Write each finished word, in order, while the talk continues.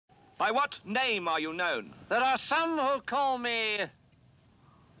By what name are you known? There are some who call me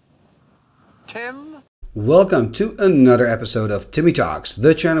Tim. Welcome to another episode of Timmy Talks,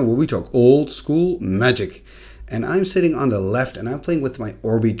 the channel where we talk old school magic. And I'm sitting on the left and I'm playing with my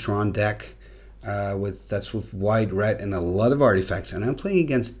OrbiTron deck. That's with white, red and a lot of artifacts. And I'm playing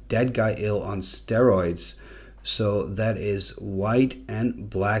against Deadguy Ale on steroids. So that is white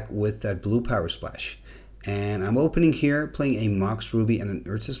and black with that blue power splash. And I'm opening here, playing a Mox Ruby and an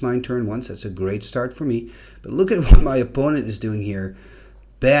Urza's Mine turn once. That's a great start for me. But look at what my opponent is doing here.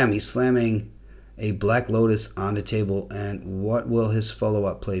 Bam, he's slamming a Black Lotus on the table. And what will his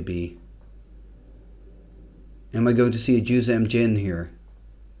follow-up play be? Am I going to see a Juzam Jin here?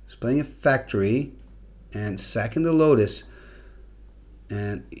 He's playing a Factory and sacking the Lotus.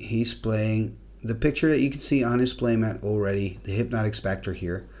 And he's playing the picture that you can see on his playmat already, the Hypnotic Specter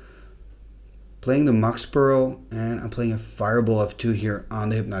here. Playing the Mox Pearl, and I'm playing a Fireball of 2 here on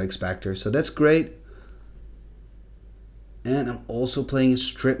the Hypnotic Specter. So that's great. And I'm also playing a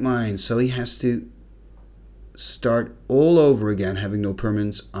Strip Mine, so he has to start all over again, having no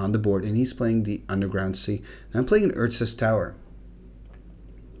permanents on the board. And he's playing the Underground Sea. And I'm playing an Urza's Tower.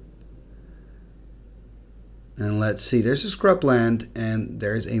 And let's see, there's a Scrub Land, and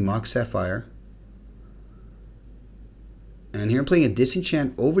there's a Mox Sapphire. And here I'm playing a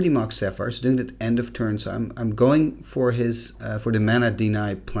Disenchant over the Mox Sapphire, so doing that end of turn. So I'm going for his for the mana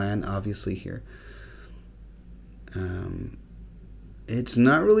deny plan, obviously here. It's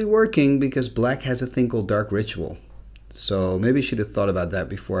not really working because black has a thing called Dark Ritual. So maybe I should have thought about that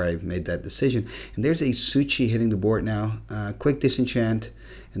before I made that decision. And there's a Suchi hitting the board now. Quick Disenchant,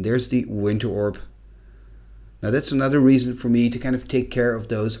 and there's the Winter Orb. Now that's another reason for me to kind of take care of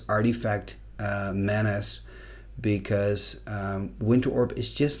those artifact manas. Because Winter Orb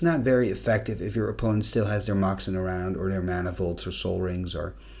is just not very effective if your opponent still has their Moxen around or their Mana Vaults or Soul Rings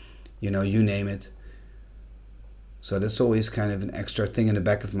or, you know, you name it. So that's always kind of an extra thing in the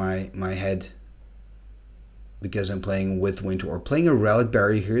back of my head because I'm playing with Winter Orb. Playing a Relic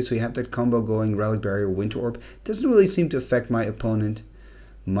Barrier here, so you have that combo going, Relic Barrier, Winter Orb. Doesn't really seem to affect my opponent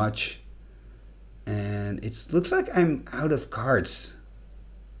much. And it looks like I'm out of cards.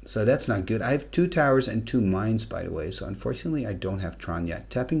 So that's not good. I have 2 towers and 2 mines, by the way. So unfortunately, I don't have Tron yet.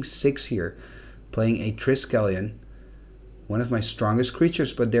 Tapping 6 here. Playing a Triskelion. One of my strongest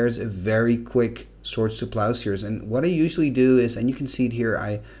creatures. But there's a very quick Swords to Plowshares. And what I usually do is, and you can see it here,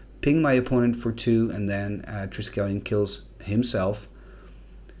 I ping my opponent for 2. And then Triskelion kills himself.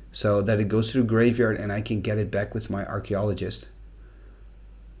 So that it goes to the graveyard and I can get it back with my Archaeologist.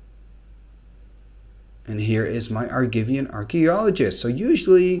 And here is my Argivian Archaeologist. So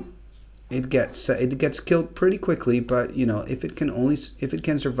usually it gets killed pretty quickly, but you know, if it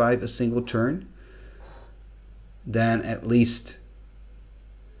can survive a single turn, then at least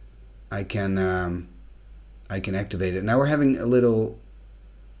I can activate it. Now we're having a little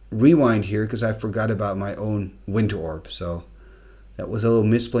rewind here because I forgot about my own Winter Orb. So that was a little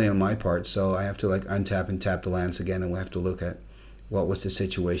misplay on my part. So I have to like untap and tap the lands again, and we'll have to look at what was the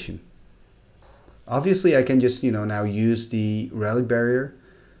situation. Obviously, I can just, you know, now use the Relic Barrier,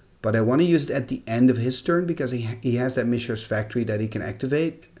 but I want to use it at the end of his turn because he has that Mishra's Factory that he can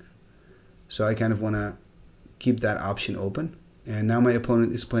activate. So I kind of want to keep that option open. And now my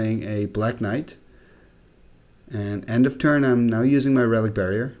opponent is playing a Black Knight. And end of turn, I'm now using my Relic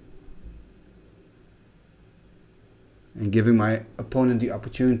Barrier. And giving my opponent the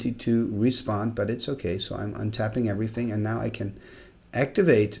opportunity to respond, but it's okay. So I'm untapping everything, and now I can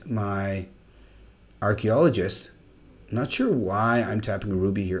activate my Archaeologist. Not sure why I'm tapping a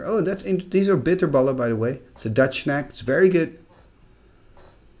ruby here. Oh, these are bitterballen, by the way. It's a Dutch snack. It's very good.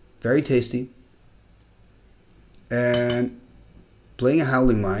 Very tasty. And playing a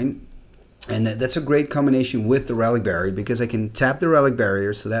Howling Mine. And that's a great combination with the Relic Barrier because I can tap the Relic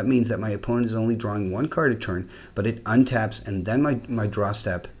Barrier. So that means that my opponent is only drawing 1 card a turn. But it untaps and then my draw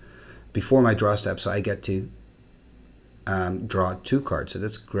step. Before my draw step. So I get to draw 2 cards, so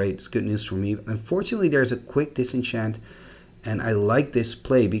that's great. It's good news for me. Unfortunately, there's a quick Disenchant, and I like this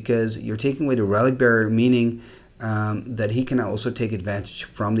play because you're taking away the Relic Barrier, meaning that he can also take advantage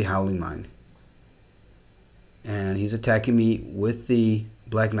from the Howling Mine. And he's attacking me with the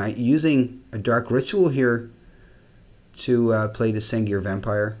Black Knight, using a Dark Ritual here to play the Sengir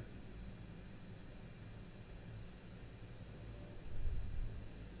Vampire.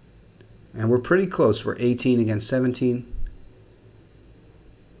 And we're pretty close. We're 18 against 17.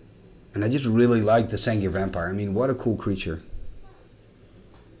 And I just really like the Sengir Vampire. I mean, what a cool creature.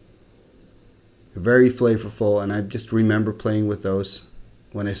 Very flavorful, and I just remember playing with those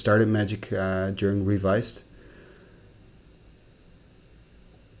when I started Magic during Revised.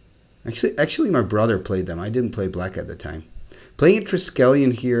 Actually, my brother played them. I didn't play black at the time. Playing a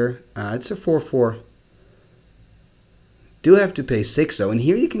Triskelion here. It's a 4/4. Do have to pay 6 though, and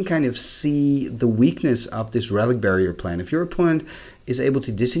here you can kind of see the weakness of this relic barrier plan. If your opponent is able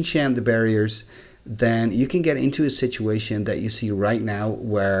to disenchant the barriers, then you can get into a situation that you see right now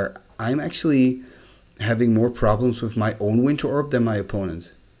where I'm actually having more problems with my own Winter Orb than my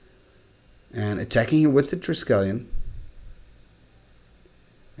opponent. And attacking here with the Triskelion.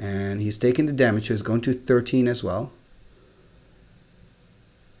 And he's taking the damage, so he's going to 13 as well.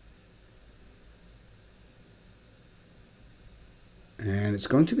 And it's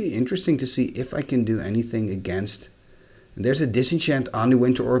going to be interesting to see if I can do anything against. And there's a disenchant on the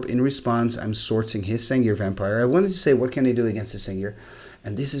Winter Orb. In response, I'm sourcing his Sengir Vampire. I wanted to say, what can I do against the Sengir?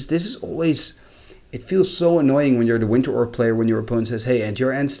 And this is always, it feels so annoying when you're the Winter Orb player, when your opponent says, hey, at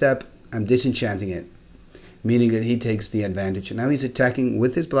your end step, I'm disenchanting it. Meaning that he takes the advantage. And now he's attacking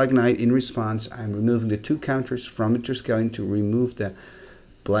with his Black Knight. In response, I'm removing the 2 counters from the Triskelion to remove the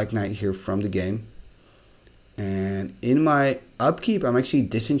Black Knight here from the game. And in my upkeep, I'm actually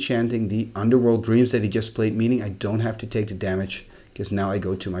disenchanting the Underworld Dreams that he just played, meaning I don't have to take the damage, because now I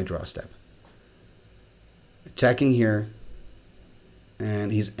go to my draw step. Attacking here,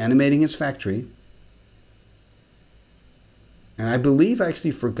 and he's animating his factory. And I believe I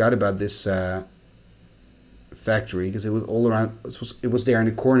actually forgot about this factory, because it was all around, it was there in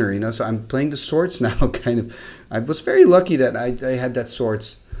the corner, you know, so I'm playing the swords now, kind of. I was very lucky that I had that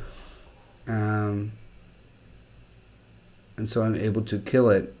swords. And so I'm able to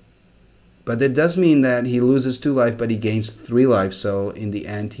kill it. But it does mean that he loses 2 life, but he gains 3 life. So in the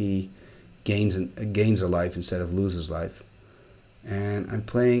end, he gains a life instead of loses life. And I'm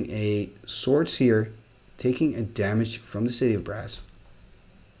playing a swords here, taking a damage from the City of Brass.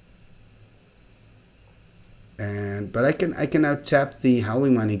 But I can now tap the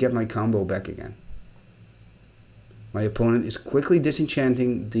Howling Mine and get my combo back again. My opponent is quickly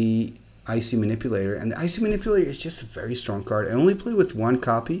disenchanting the Icy Manipulator, and the Icy Manipulator is just a very strong card. I only play with 1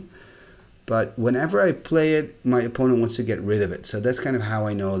 copy, but whenever I play it, my opponent wants to get rid of it. So that's kind of how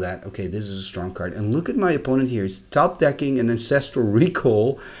I know that, okay, this is a strong card. And look at my opponent here. He's top decking an Ancestral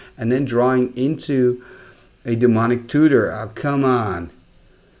Recall and then drawing into a Demonic Tutor. Oh, come on.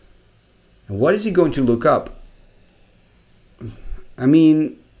 And what is he going to look up? I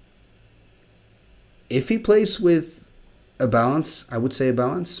mean, if he plays with a balance, I would say a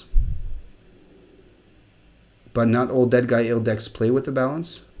balance. But not all Deadguy Ale decks play with a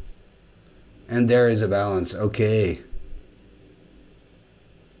balance. And there is a balance. Okay.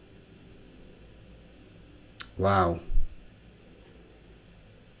 Wow.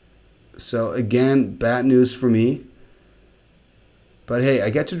 So again, bad news for me. But hey, I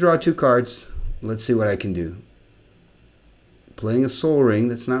get to draw 2 cards. Let's see what I can do. Playing a Soul Ring.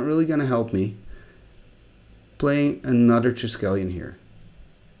 That's not really going to help me. Playing another Triskelion here.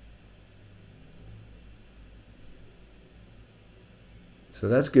 So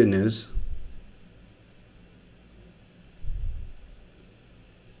that's good news.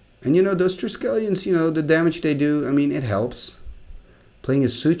 And you know, those Triskelions, you know, the damage they do, I mean, it helps. Playing a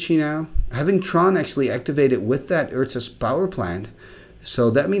Suchi now. Having Tron actually activated with that Urza's Power Plant.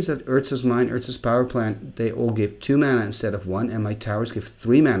 So that means that Urza's Mine, Urza's Power Plant, they all give 2 mana instead of 1. And my towers give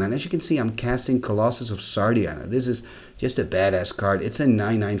 3 mana. And as you can see, I'm casting Colossus of Sardia. Now, this is just a badass card. It's a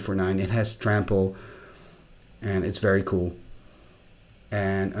 9/9 for 9. It has Trample. And it's very cool.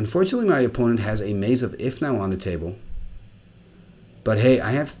 And unfortunately, my opponent has a Maze of If now on the table. But hey,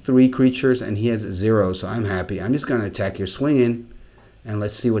 I have 3 creatures and he has 0, so I'm happy. I'm just going to attack here, swing in, and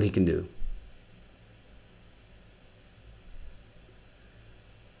let's see what he can do.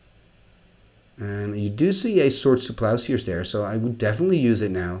 And you do see a Swords to Plowshares there, so I would definitely use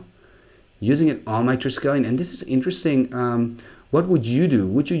it now. Using it on my Triskelion, and this is interesting. What would you do?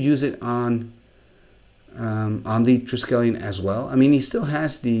 Would you use it on the Triskelion as well? I mean, he still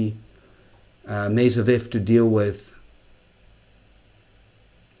has the Maze of If to deal with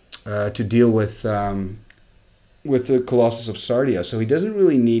the Colossus of Sardia, so he doesn't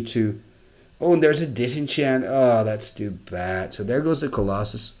really need to. Oh, and there's a disenchant. Oh, that's too bad. So there goes the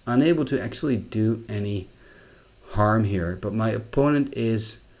Colossus, unable to actually do any harm here. But my opponent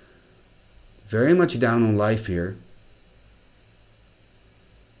is very much down on life here.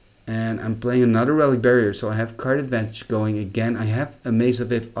 And I'm playing another Relic Barrier, so I have card advantage going again. I have a Maze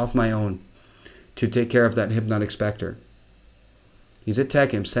of If of my own to take care of that Hypnotic Specter. He's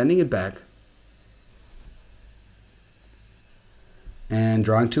attacking him, sending it back. And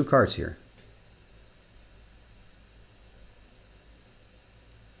drawing 2 cards here.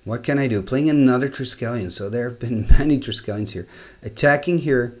 What can I do? Playing another Triskelion. So there have been many Triskelions here. Attacking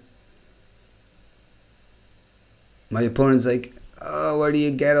here My opponent's like, oh, where do you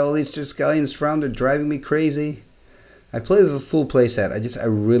get all these Triskelions from? They're driving me crazy. I play with a full playset. I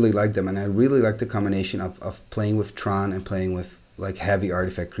really like them, and I really like the combination of playing with Tron and playing with like heavy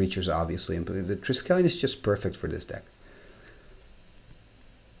artifact creatures, obviously. And the Triskelion is just perfect for this deck.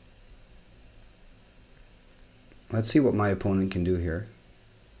 Let's see what my opponent can do here.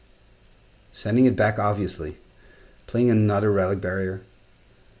 Sending it back, obviously. Playing another Relic Barrier.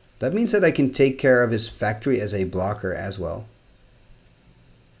 That means that I can take care of his factory as a blocker as well.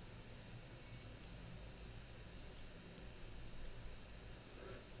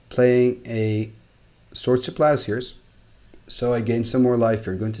 Playing a Sword of Plowshares. So I gain some more life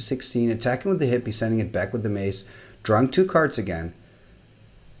here. Going to 16. Attacking with the Hippie, sending it back with the Mace. Drawing 2 cards again.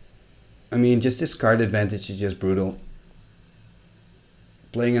 I mean, just this card advantage is just brutal.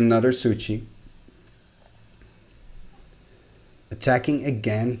 Playing another Suchi. Attacking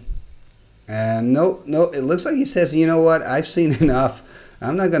again. And no, it looks like he says, you know what, I've seen enough.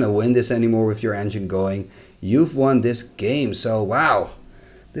 I'm not going to win this anymore with your engine going. You've won this game. So, wow.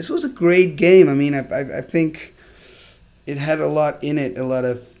 This was a great game. I mean, I think it had a lot in it, a lot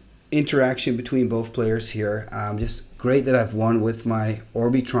of interaction between both players here. Just great that I've won with my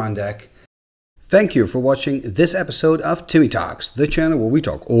OrbiTron deck. Thank you for watching this episode of Timmy Talks, the channel where we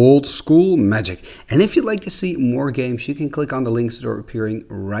talk old school Magic. And if you'd like to see more games, you can click on the links that are appearing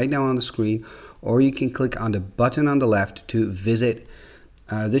right now on the screen, or you can click on the button on the left to visit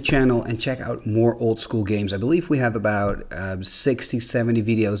the channel and check out more old school games. I believe we have about 60-70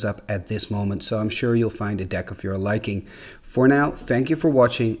 videos up at this moment, so I'm sure you'll find a deck of your liking. For now, thank you for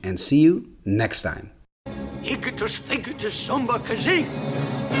watching and see you next time. Igitus figitus sumba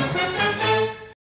kazee.